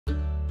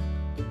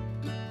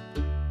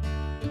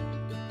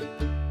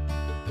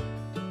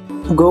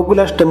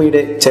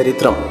ഗോകുലാഷ്ടമിയുടെ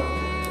ചരിത്രം.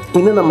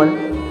 ഇന്ന് നമ്മൾ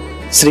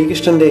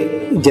ശ്രീകൃഷ്ണൻ്റെ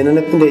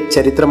ജനനത്തിൻ്റെ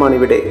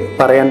ചരിത്രമാണിവിടെ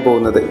പറയാൻ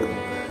പോകുന്നത്.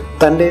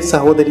 തൻ്റെ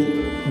സഹോദരി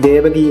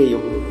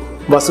ദേവകിയെയും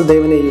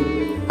വസുദേവനെയും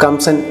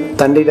കംസൻ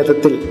തൻ്റെ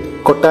രഥത്തിൽ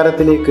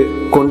കൊട്ടാരത്തിലേക്ക്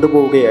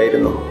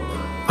കൊണ്ടുപോവുകയായിരുന്നു.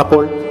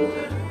 അപ്പോൾ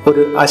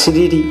ഒരു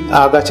അശരീരി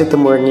ആകാശത്ത്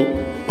മുഴങ്ങി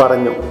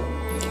പറഞ്ഞു,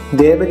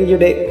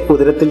 ദേവകിയുടെ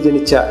ഉദരത്തിൽ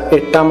ജനിച്ച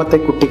 8ാമത്തെ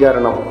കുട്ടി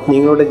കാരണം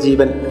നിങ്ങളുടെ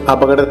ജീവൻ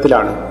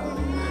അപകടത്തിലാണ്.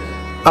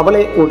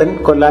 അവളെ ഉടൻ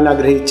കൊല്ലാൻ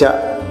ആഗ്രഹിച്ച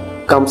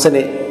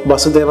കംസനെ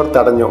വസുദേവർ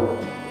തടഞ്ഞു.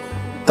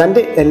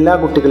 തൻ്റെ എല്ലാ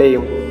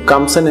കുട്ടികളെയും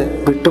കംസന്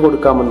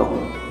വിട്ടുകൊടുക്കാമെന്നും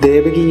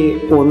ദേവകിയെ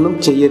ഒന്നും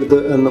ചെയ്യരുത്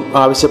എന്നും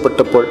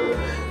ആവശ്യപ്പെട്ടപ്പോൾ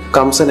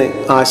കംസന്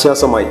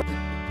ആശ്വാസമായി.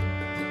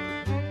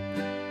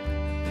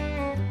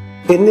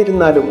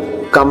 എന്നിരുന്നാലും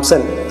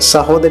കംസൻ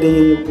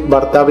സഹോദരിയെയും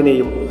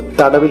ഭർത്താവിനെയും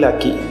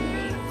തടവിലാക്കി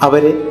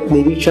അവരെ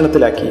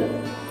നിരീക്ഷണത്തിലാക്കി.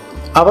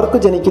 അവർക്ക്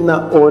ജനിക്കുന്ന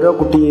ഓരോ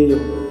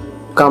കുട്ടിയെയും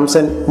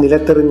കംസൻ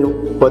നിലത്തെറിഞ്ഞു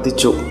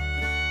വധിച്ചു.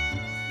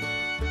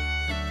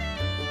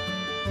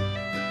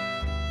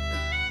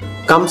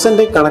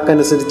 കംസന്റെ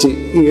കണക്കനുസരിച്ച്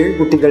 7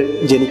 കുട്ടികൾ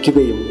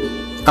ജനിക്കുകയും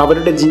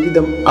അവരുടെ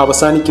ജീവിതം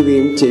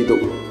അവസാനിക്കുകയും ചെയ്തു.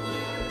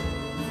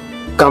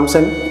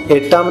 കംസൻ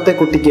 8ാമത്തെ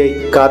കുട്ടിക്കായി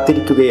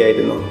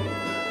കാത്തിരിക്കുകയായിരുന്നു.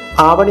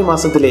 ആവണി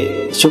മാസത്തിലെ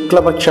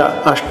ശുക്ലപക്ഷ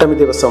അഷ്ടമി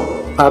ദിവസം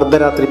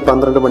അർദ്ധരാത്രി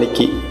 12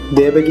 മണിക്ക്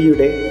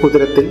ദേവകിയുടെ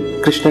ഉദരത്തിൽ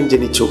കൃഷ്ണൻ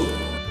ജനിച്ചു.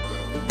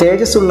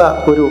 തേജസ്സുള്ള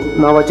ഒരു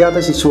നവജാത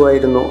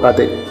ശിശുവായിരുന്നു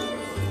അത്.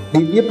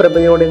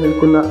 ദിവ്യപ്രഭയോടെ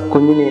നിൽക്കുന്ന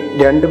കുഞ്ഞിനെ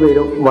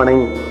രണ്ടുപേരും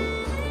വണങ്ങി.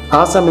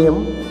 ആ സമയം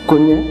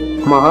കുഞ്ഞ്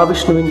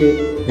മഹാവിഷ്ണുവിൻ്റെ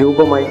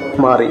രൂപമായി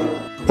മാറി.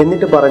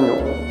 എന്നിട്ട് പറഞ്ഞു,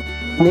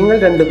 നിങ്ങൾ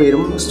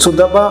രണ്ടുപേരും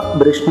സുതപ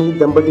വൃഷ്ണി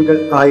ദമ്പതികൾ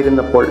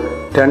ആയിരുന്നപ്പോൾ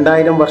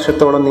 2000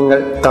 വർഷത്തോളം നിങ്ങൾ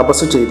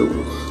തപസ്സു ചെയ്തു.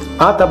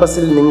 ആ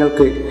തപസ്സിൽ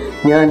നിങ്ങൾക്ക്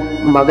ഞാൻ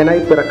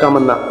മകനായി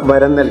പിറക്കാമെന്ന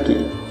വരം നൽകി.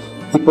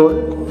 ഇപ്പോൾ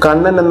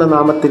കണ്ണൻ എന്ന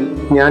നാമത്തിൽ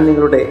ഞാൻ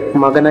നിങ്ങളുടെ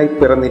മകനായി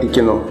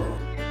പിറന്നിരിക്കുന്നു.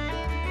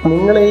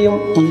 നിങ്ങളെയും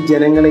ഈ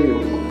ജനങ്ങളെയും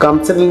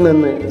കംസനിൽ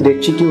നിന്ന്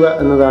രക്ഷിക്കുക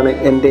എന്നതാണ്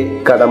എൻ്റെ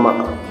കടമ.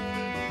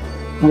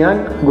 ഞാൻ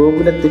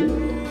ഗോകുലത്തിൽ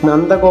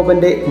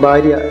നന്ദഗോപന്റെ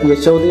ഭാര്യ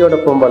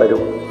യശോദയോടൊപ്പം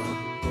വളരും.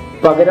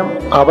 പകരം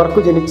അവർക്കു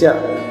ജനിച്ച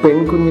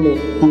പെൺകുഞ്ഞിനെ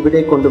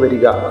ഇവിടെ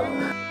കൊണ്ടുവരിക.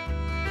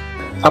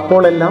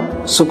 അപ്പോഴെല്ലാം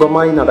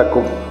സുഖമായി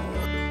നടക്കും.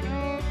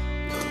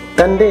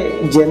 തൻ്റെ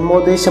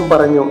ജന്മോദ്ദേശം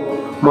പറഞ്ഞു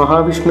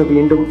മഹാവിഷ്ണു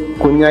വീണ്ടും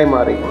കുഞ്ഞായി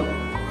മാറി.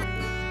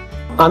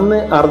 അന്ന്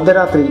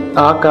അർദ്ധരാത്രി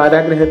ആ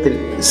കാരാഗ്രഹത്തിൽ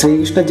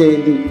ശ്രീകൃഷ്ണ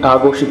ജയന്തി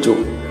ആഘോഷിച്ചു.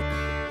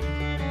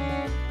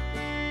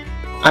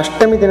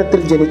 അഷ്ടമി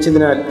ദിനത്തിൽ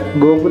ജനിച്ചതിനാൽ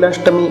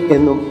ഗോകുലാഷ്ടമി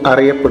എന്നും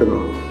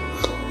അറിയപ്പെടുന്നു.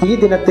 ഈ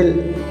ദിനത്തിൽ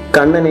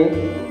കണ്ണനെ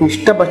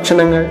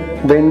ഇഷ്ടഭക്ഷണങ്ങൾ,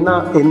 വെണ്ണ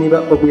എന്നിവ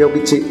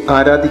ഉപയോഗിച്ച്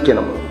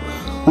ആരാധിക്കണം.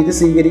 ഇത്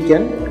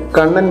സ്വീകരിക്കാൻ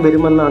കണ്ണൻ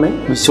വരുമെന്നാണ്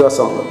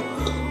വിശ്വാസം.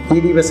 ഈ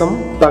ദിവസം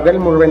പകൽ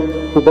മുഴുവൻ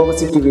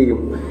ഉപവസിക്കുകയും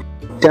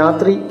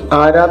രാത്രി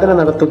ആരാധന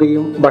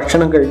നടത്തുകയും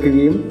ഭക്ഷണം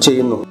കഴിക്കുകയും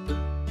ചെയ്യുന്നു.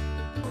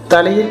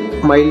 തലയിൽ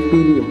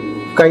മയിൽപീലിയും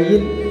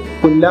കയ്യിൽ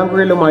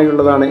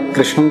പുല്ലാങ്കുഴലുമായുള്ളതാണ്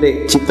കൃഷ്ണന്റെ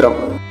ചിത്രം.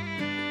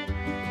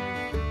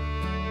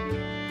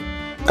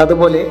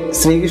 അതുപോലെ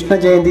ശ്രീകൃഷ്ണ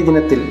ജയന്തി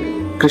ദിനത്തിൽ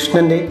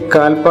കൃഷ്ണന്റെ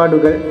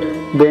കാൽപ്പാടുകൾ,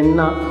 വെണ്ണ,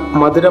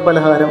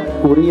 മധുരപലഹാരം,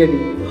 ഉറിയടി,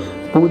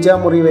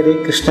 പൂജാമുറി വരെ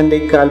കൃഷ്ണന്റെ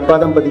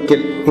കാൽപാദം പതിക്കൽ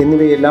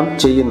എന്നിവയെല്ലാം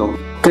ചെയ്യുന്നു.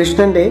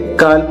 കൃഷ്ണന്റെ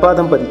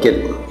കാൽപാദം പതിക്കൽ.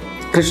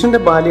 കൃഷ്ണന്റെ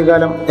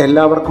ബാല്യകാലം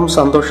എല്ലാവർക്കും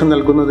സന്തോഷം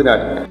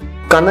നൽകുന്നതിനാൽ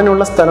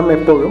കണ്ണനുള്ള സ്ഥലം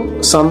എപ്പോഴും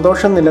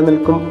സന്തോഷം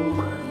നിലനിൽക്കും.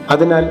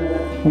 അതിനാൽ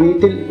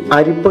വീട്ടിൽ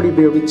അരിപ്പൊടി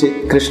ഉപയോഗിച്ച്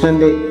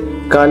കൃഷ്ണന്റെ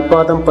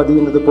കാൽപാദം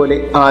പതിയുന്നത് പോലെ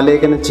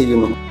ആലേഖനം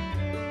ചെയ്യുന്നു.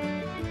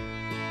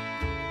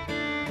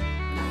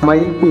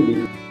 മയിൽപീലി.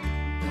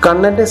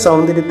 കണ്ണന്റെ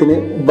സൗന്ദര്യത്തിന്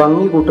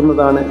ഭംഗി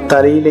കൂട്ടുന്നതാണ്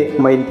തലയിലെ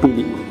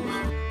മയിൽപീലി.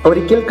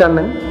 ഒരിക്കൽ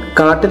കണ്ണൻ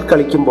കാട്ടിൽ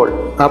കളിക്കുമ്പോൾ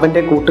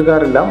അവൻ്റെ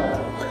കൂട്ടുകാരെല്ലാം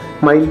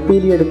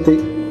മയിൽപീലിയെടുത്ത്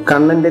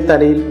കണ്ണന്റെ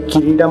തലയിൽ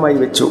കിരീടമായി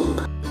വെച്ചു.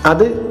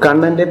 അത്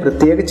കണ്ണന്റെ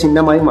പ്രത്യേക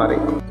ചിഹ്നമായി മാറി.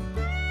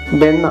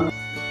 വെണ്ണ.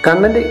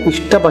 കണ്ണന്റെ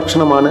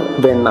ഇഷ്ടഭക്ഷണമാണ്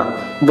വെണ്ണ.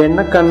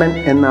 വെണ്ണക്കണ്ണൻ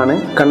എന്നാണ്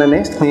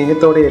കണ്ണനെ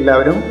സ്നേഹത്തോടെ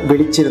എല്ലാവരും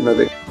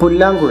വിളിച്ചിരുന്നത്.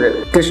 പുല്ലാങ്കുഴൽ.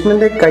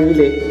 കൃഷ്ണന്റെ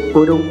കയ്യിലെ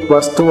ഒരു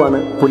വസ്തുവാണ്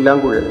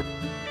പുല്ലാങ്കുഴൽ.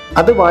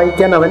 അത്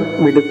വായിക്കാൻ അവൻ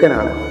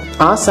മിടുക്കനാണ്.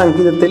 ആ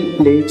സംഗീതത്തിൽ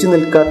ലയിച്ചു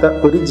നിൽക്കാത്ത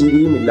ഒരു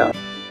ജീവിയുമില്ല.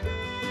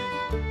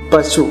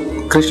 പശു.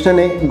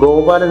 കൃഷ്ണനെ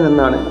ഗോപാലൻ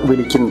എന്നാണ്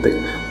വിളിക്കുന്നത്.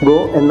 ഗോ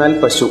എന്നാൽ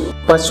പശു.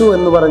 പശു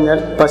എന്ന് പറഞ്ഞാൽ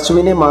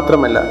പശുവിനെ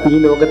മാത്രമല്ല, ഈ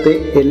ലോകത്തെ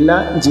എല്ലാ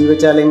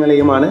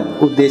ജീവജാലങ്ങളെയുമാണ്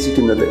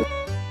ഉദ്ദേശിക്കുന്നത്.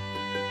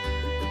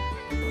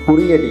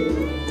 ഉറിയടി.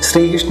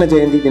 ശ്രീകൃഷ്ണ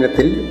ജയന്തി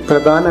ദിനത്തിൽ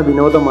പ്രധാന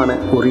വിനോദമാണ്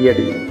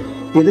ഉറിയടി.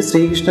 ഇത്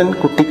ശ്രീകൃഷ്ണൻ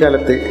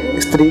കുട്ടിക്കാലത്ത്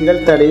സ്ത്രീകൾ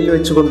തലയിൽ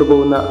വെച്ചു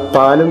കൊണ്ടുപോകുന്ന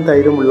പാലും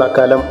തൈരുമുള്ള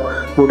കലം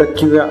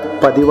ഉടയ്ക്കുക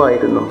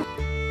പതിവായിരുന്നു.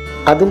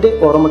 അതിൻ്റെ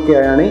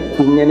ഓർമ്മയ്ക്കായാണ്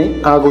ഇങ്ങനെ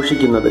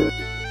ആഘോഷിക്കുന്നത്.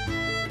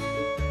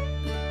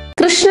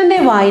 കൃഷ്ണന്റെ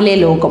വായിലെ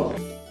ലോകം.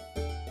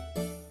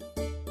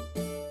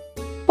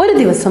 ഒരു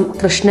ദിവസം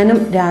കൃഷ്ണനും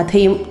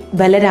രാധയും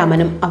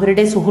ബലരാമനും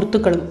അവരുടെ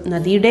സുഹൃത്തുക്കളും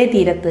നദിയുടെ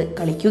തീരത്ത്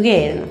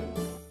കളിക്കുകയായിരുന്നു.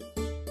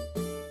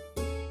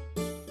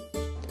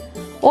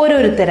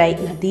 ഓരോരുത്തരായി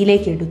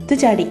നദിയിലേക്ക് എടുത്തു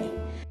ചാടി.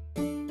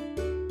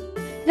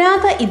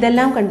 രാധ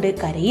ഇതെല്ലാം കണ്ട്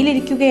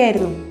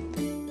കരയിലിരിക്കുകയായിരുന്നു.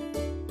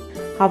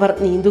 അവർ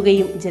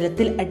നീന്തുകയും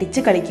ജലത്തിൽ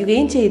അടിച്ചു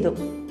കളിക്കുകയും ചെയ്തു.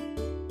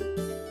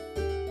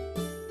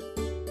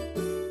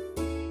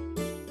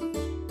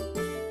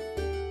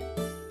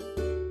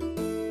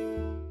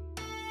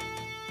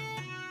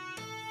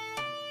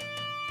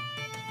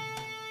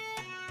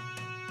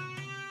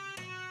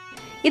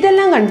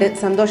 ഇതെല്ലാം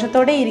കണ്ട്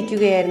സന്തോഷത്തോടെ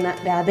ഇരിക്കുകയായിരുന്ന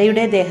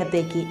രാധയുടെ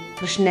ദേഹത്തേക്ക്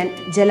കൃഷ്ണൻ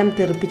ജലം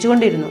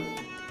തെറിപ്പിച്ചുകൊണ്ടിരുന്നു.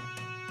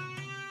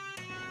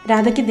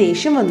 രാധയ്ക്ക്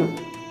ദേഷ്യം വന്നു.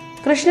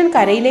 കൃഷ്ണൻ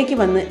കരയിലേക്ക്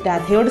വന്ന്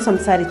രാധയോട്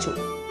സംസാരിച്ചു.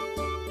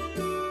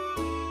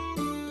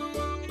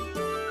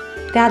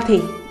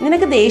 രാധേ,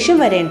 നിനക്ക് ദേഷ്യം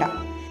വരേണ്ട.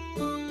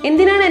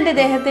 എന്തിനാണ് എൻ്റെ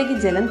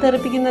ദേഹത്തേക്ക് ജലം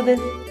തെറിപ്പിക്കുന്നത്?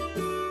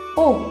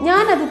 ഓ,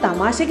 ഞാനത്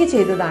തമാശയ്ക്ക്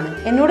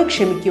ചെയ്തതാണ്, എന്നോട്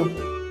ക്ഷമിക്കൂ.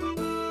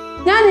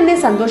 ഞാൻ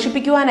നിന്നെ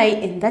സന്തോഷിപ്പിക്കുവാനായി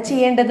എന്താ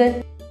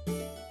ചെയ്യേണ്ടത്?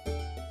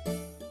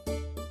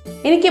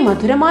 എനിക്ക്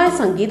മധുരമായ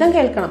സംഗീതം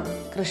കേൾക്കണം.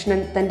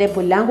 കൃഷ്ണൻ തന്റെ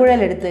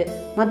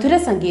പുല്ലാങ്കുഴലെടുത്ത് മധുര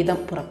സംഗീതം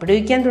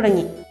പുറപ്പെടുവിക്കാൻ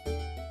തുടങ്ങി.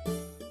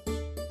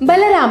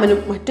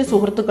 ബലരാമനും മറ്റു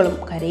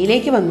സുഹൃത്തുക്കളും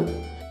കരയിലേക്ക് വന്നു.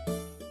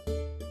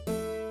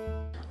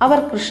 അവർ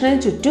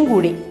കൃഷ്ണന് ചുറ്റും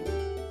കൂടി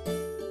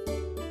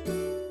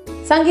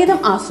സംഗീതം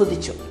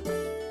ആസ്വദിച്ചു.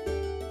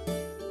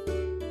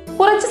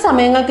 കുറച്ചു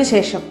സമയങ്ങൾക്ക്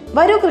ശേഷം,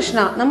 വരൂ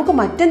കൃഷ്ണ, നമുക്ക്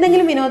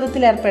മറ്റെന്തെങ്കിലും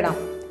വിനോദത്തിൽ ഏർപ്പെടാം.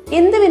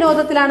 എന്ത്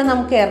വിനോദത്തിലാണ്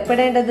നമുക്ക്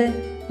ഏർപ്പെടേണ്ടത്?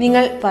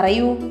 നിങ്ങൾ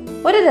പറയൂ.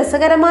 ഒരു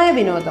രസകരമായ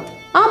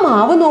വിനോദം. ആ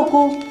മാവ്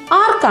നോക്കൂ.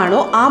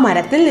 ആർക്കാണോ ആ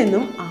മരത്തിൽ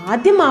നിന്നും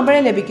ആദ്യം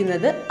മാമ്പഴം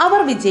ലഭിക്കുന്നത്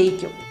അവർ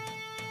വിജയിക്കും.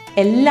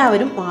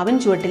 എല്ലാവരും മാവിൻ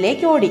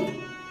ചുവട്ടിലേക്ക് ഓടി.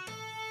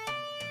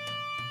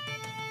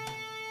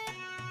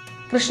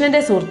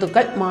 കൃഷ്ണന്റെ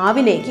സുഹൃത്തുക്കൾ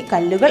മാവിലേക്ക്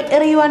കല്ലുകൾ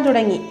എറിയുവാൻ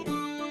തുടങ്ങി.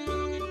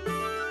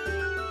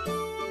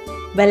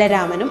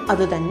 ബലരാമനും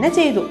അതുതന്നെ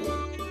ചെയ്തു.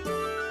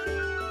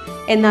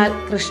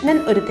 എന്നാൽ കൃഷ്ണൻ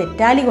ഒരു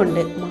തെറ്റാലി കൊണ്ട്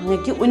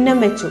മാങ്ങയ്ക്ക്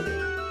ഉന്നം വെച്ചു.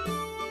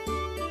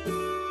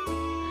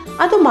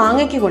 അത്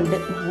മാങ്ങയ്ക്ക് കൊണ്ട്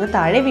മാങ്ങ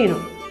താഴെ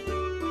വീണു.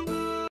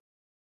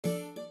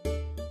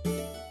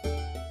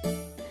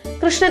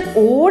 കൃഷ്ണൻ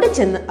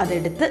ഓടിച്ചെന്ന്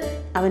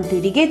അതെടുത്ത് അവൻ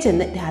തിരികെ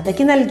ചെന്ന്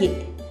രാധയ്ക്ക് നൽകി.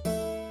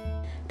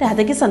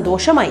 രാധയ്ക്ക്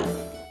സന്തോഷമായി.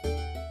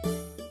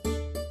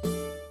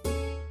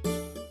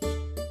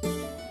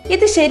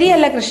 ഇത്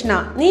ശരിയല്ല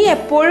കൃഷ്ണ, നീ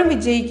എപ്പോഴും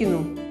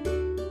വിജയിക്കുന്നു.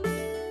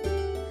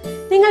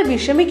 നിങ്ങൾ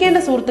വിഷമിക്കേണ്ട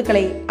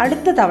സുഹൃത്തുക്കളെ,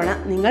 അടുത്ത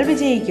തവണ നിങ്ങൾ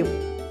വിജയിക്കും.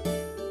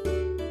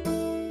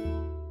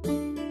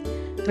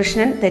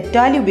 കൃഷ്ണൻ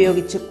തെറ്റാലി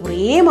ഉപയോഗിച്ച്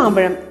കുറേ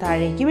മാമ്പഴം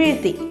താഴേക്ക്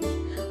വീഴ്ത്തി.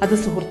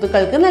 അത്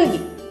സുഹൃത്തുക്കൾക്ക് നൽകി.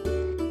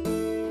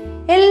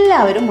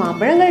 എല്ലാവരും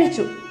മാമ്പഴം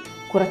കഴിച്ചു.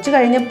 കുറച്ചു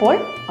കഴിഞ്ഞപ്പോൾ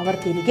അവർ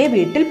തിരികെ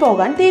വീട്ടിൽ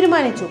പോകാൻ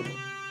തീരുമാനിച്ചു.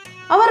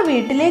 അവർ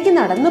വീട്ടിലേക്ക്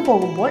നടന്നു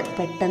പോകുമ്പോൾ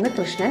പെട്ടെന്ന്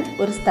കൃഷ്ണൻ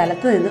ഒരു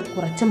സ്ഥലത്ത് നിന്ന്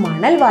കുറച്ച്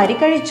മണൽ വാരി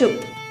കഴിച്ചു.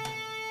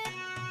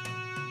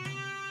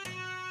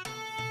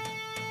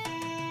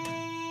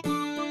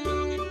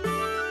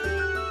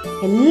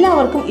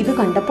 എല്ലാവർക്കും ഇത്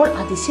കണ്ടപ്പോൾ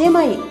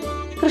അതിശയമായി.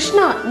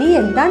 കൃഷ്ണ, നീ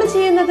എന്താണ്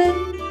ചെയ്യുന്നത്?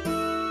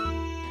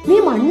 നീ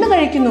മണ്ണ്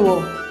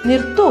കഴിക്കുന്നുവോ?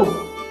 നിർത്തൂ.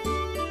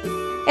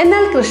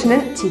 എന്നാൽ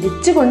കൃഷ്ണൻ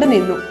ചിരിച്ചുകൊണ്ട്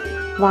നിന്നു.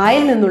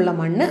 വായിൽ നിന്നുള്ള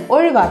മണ്ണ്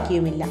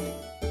ഒഴിവാക്കിയുമില്ല.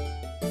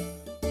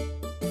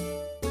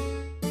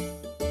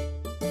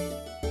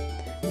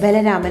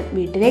 ബലരാമൻ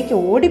വീട്ടിലേക്ക്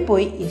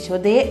ഓടിപ്പോയി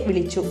യശോദയെ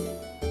വിളിച്ചു.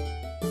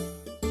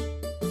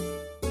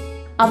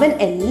 അവൻ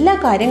എല്ലാ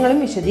കാര്യങ്ങളും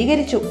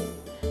വിശദീകരിച്ചു.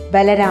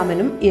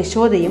 ബലരാമനും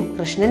യശോദയും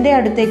കൃഷ്ണന്റെ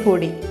അടുത്തേക്ക്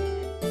ഓടി.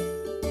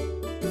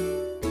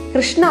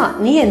 കൃഷ്ണ,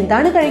 നീ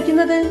എന്താണ്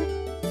കഴിക്കുന്നത്?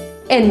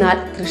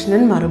 എന്നാൽ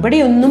കൃഷ്ണൻ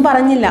മറുപടി ഒന്നും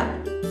പറഞ്ഞില്ല.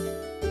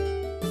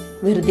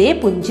 വെറുതെ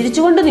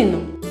പുഞ്ചിരിച്ചുകൊണ്ട്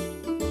നിന്നു.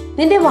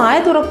 നിന്റെ വായ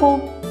തുറക്കൂ.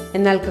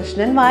 എന്നാൽ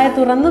കൃഷ്ണൻ വായ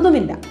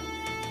തുറന്നതുമില്ല.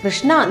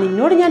 കൃഷ്ണ,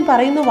 നിന്നോട് ഞാൻ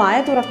പറയുന്നു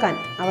വായ തുറക്കാൻ.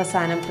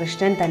 അവസാനം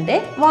കൃഷ്ണൻ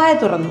തന്റെ വായ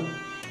തുറന്നു.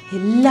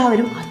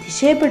 എല്ലാവരും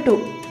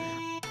അതിശയപ്പെട്ടു.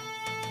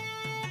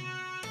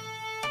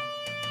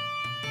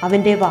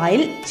 അവന്റെ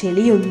വായിൽ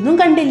ചെളിയൊന്നും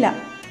കണ്ടില്ല.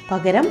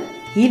 പകരം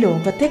ഈ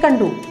ലോകത്തെ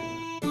കണ്ടു.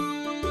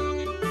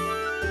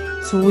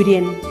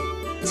 സൂര്യൻ,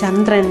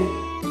 ചന്ദ്രൻ,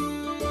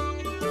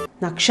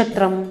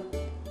 നക്ഷത്രം,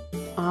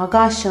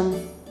 ആകാശം,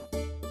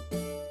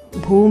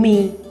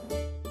 ഭൂമി,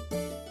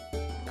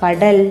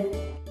 കടൽ,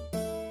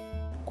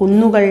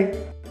 കുന്നുകൾ,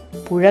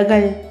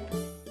 പുഴകൾ,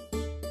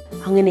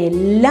 അങ്ങനെ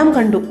എല്ലാം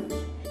കണ്ടു.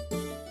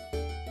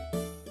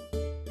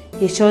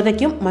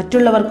 യശോദയ്ക്കും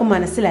മറ്റുള്ളവർക്കും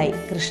മനസ്സിലായി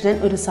കൃഷ്ണൻ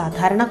ഒരു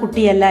സാധാരണ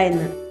കുട്ടിയല്ല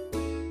എന്ന്.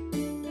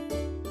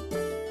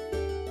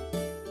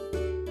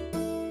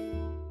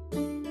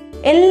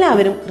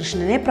 എല്ലാവരും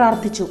കൃഷ്ണനെ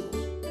പ്രാർത്ഥിച്ചു.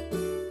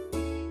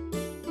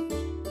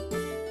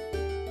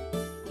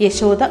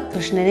 യശോദ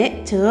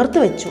കൃഷ്ണനെ ചേർത്ത്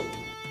വെച്ചു.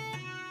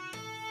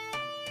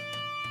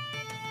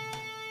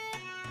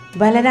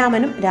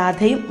 ബലരാമനും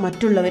രാധയും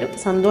മറ്റുള്ളവരും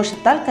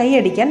സന്തോഷത്താൽ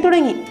കൈയടിക്കാൻ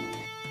തുടങ്ങി.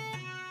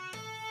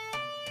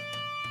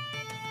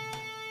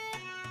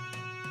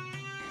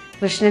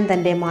 കൃഷ്ണൻ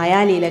തന്റെ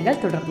മായാലീലകൾ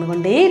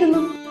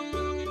തുടർന്നുകൊണ്ടേയിരുന്നു.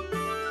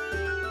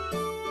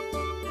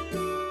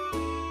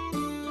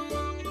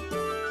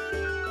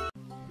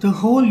 The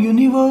whole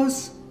universe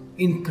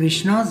in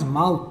Krishna's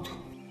mouth.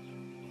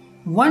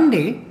 One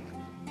day,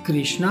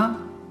 Krishna,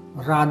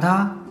 Radha,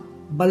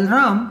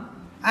 Balram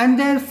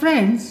and their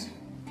friends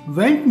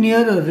went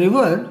near a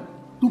river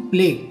to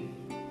play.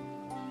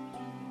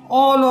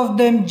 All of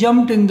them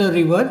jumped in the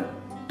river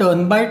turn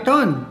by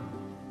turn.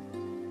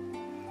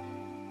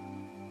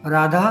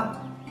 Radha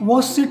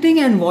was sitting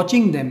and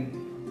watching them.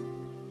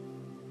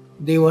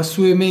 They were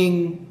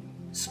swimming,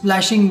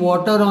 splashing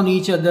water on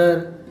each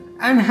other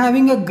and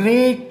having a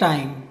great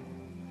time.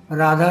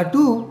 Radha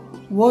too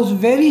was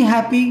very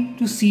happy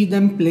to see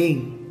them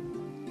playing.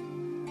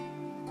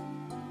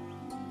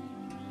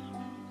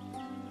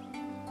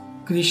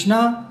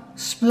 Krishna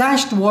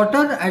splashed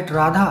water at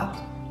Radha.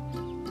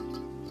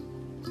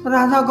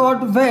 Radha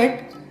got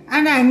wet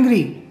and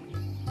angry.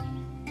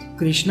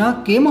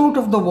 Krishna came out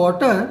of the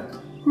water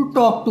to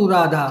talk to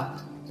Radha.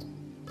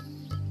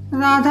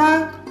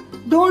 Radha,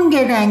 don't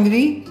get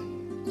angry.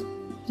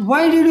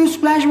 Why did you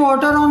splash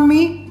water on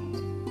me?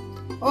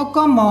 Oh,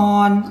 come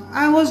on,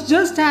 I was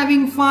just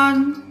having fun.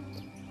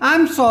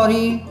 I'm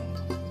sorry.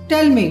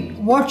 Tell me,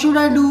 what should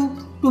I do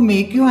to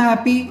make you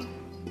happy?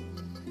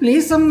 Play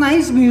some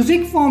nice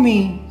music for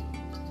me.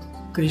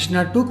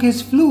 Krishna took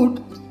his flute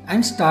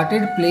and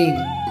started playing.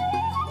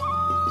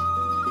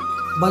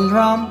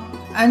 Balram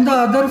and the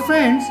other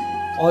friends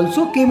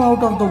also came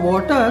out of the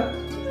water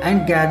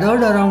and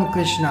gathered around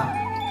Krishna.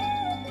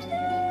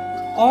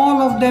 All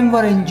of them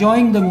were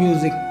enjoying the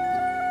music.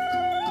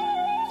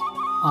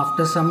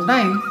 After some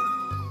time,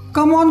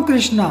 come on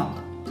Krishna,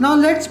 now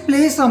let's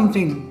play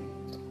something.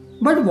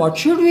 But what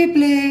should we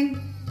play?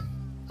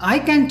 I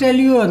can tell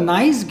you a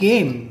nice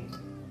game.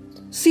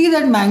 See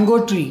that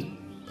mango tree.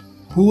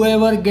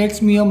 Whoever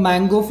gets me a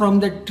mango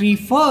from that tree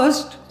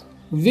first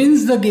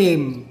wins the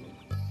game.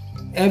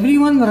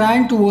 Everyone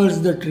ran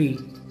towards the tree.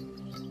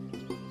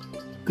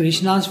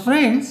 Krishna's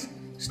friends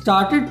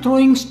started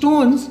throwing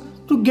stones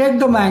to get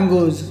the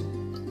mangoes.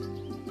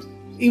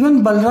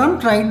 Even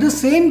Balram tried the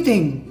same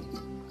thing.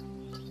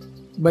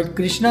 But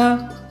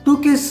Krishna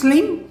took his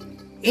sling,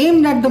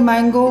 aimed at the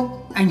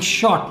mango and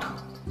shot.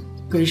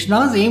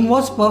 Krishna's aim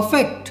was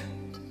perfect.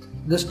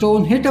 The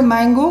stone hit a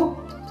mango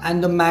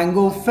and the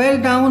mango fell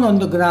down on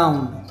the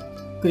ground.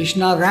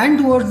 Krishna ran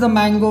towards the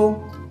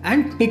mango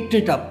and picked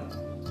it up.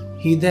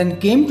 He then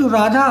came to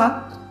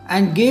Radha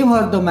and gave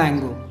her the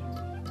mango.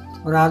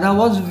 Radha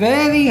was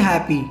very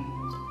happy.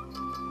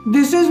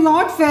 This is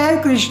not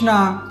fair,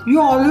 Krishna. You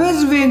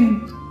always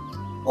win.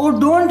 Oh,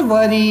 don't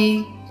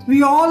worry.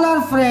 We all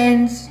are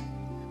friends.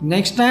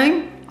 Next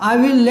time, I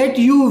will let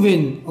you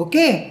win,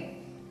 okay?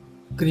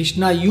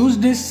 Krishna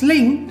used his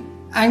sling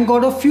and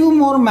got a few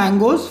more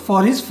mangoes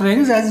for his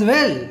friends as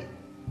well.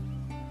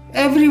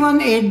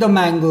 Everyone ate the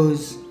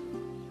mangoes.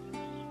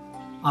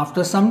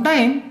 After some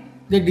time,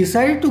 they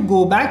decided to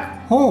go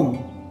back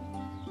home.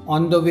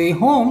 On the way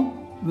home,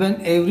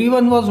 when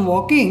everyone was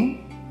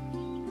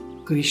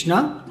walking,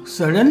 Krishna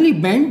suddenly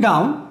bent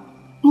down,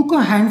 took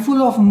a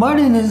handful of mud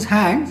in his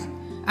hands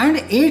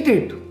and ate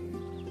it.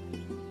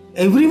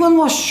 Everyone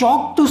was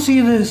shocked to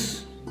see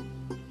this.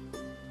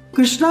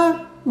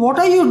 Krishna, what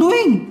are you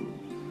doing?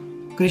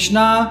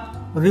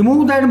 Krishna,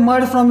 remove that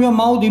mud from your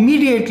mouth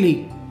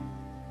immediately.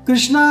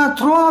 Krishna,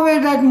 throw away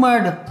that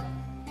mud.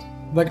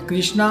 But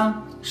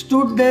Krishna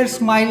stood there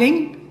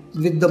smiling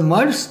with the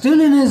mud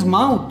still in his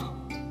mouth.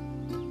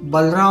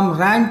 Balram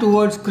ran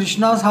towards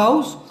Krishna's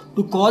house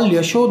to call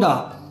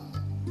Yashoda.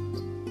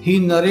 He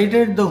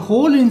narrated the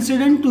whole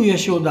incident to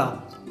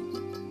Yashoda.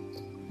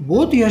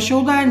 Both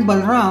Yashoda and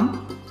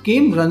Balram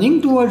came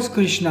running towards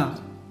Krishna.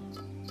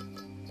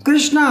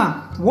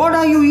 Krishna, what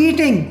are you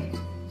eating?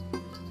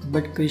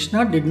 But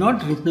Krishna did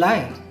not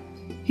reply.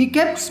 He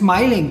kept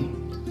smiling.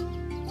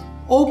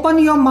 Open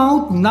your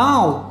mouth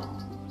now.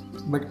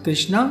 But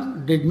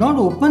Krishna did not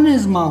open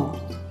his mouth.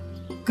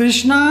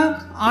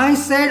 Krishna, I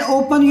said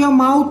open your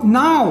mouth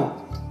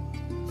now.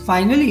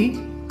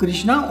 Finally,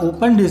 Krishna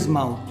opened his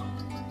mouth.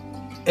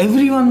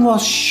 Everyone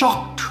was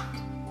shocked.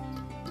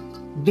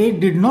 They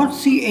did not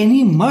see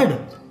any mud,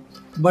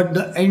 but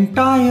the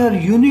entire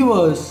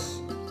universe,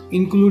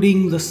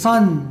 including the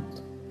sun,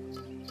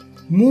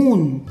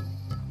 moon,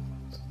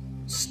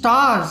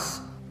 stars,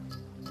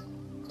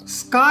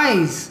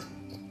 skies,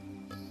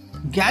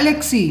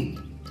 galaxy,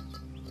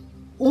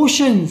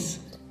 oceans,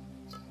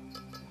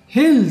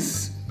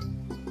 hills,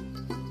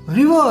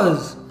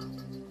 rivers,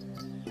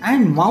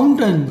 and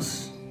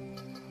mountains.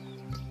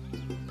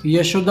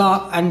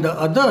 Yashoda and the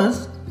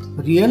others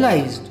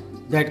realized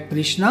that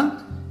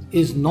Krishna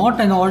is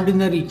not an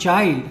ordinary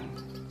child,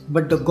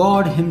 but the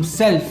God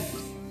himself.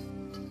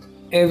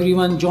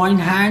 Everyone joined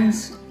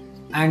hands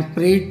and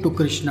prayed to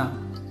Krishna.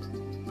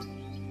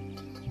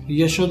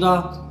 Yashoda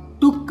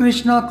took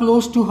Krishna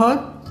close to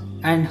her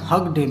and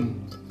hugged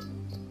him.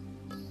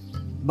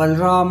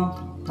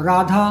 Balram,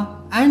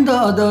 Radha and the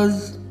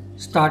others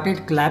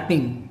started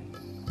clapping.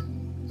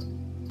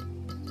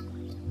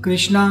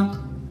 Krishna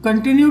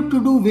continued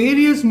to do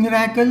various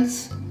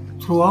miracles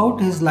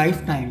throughout his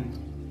lifetime.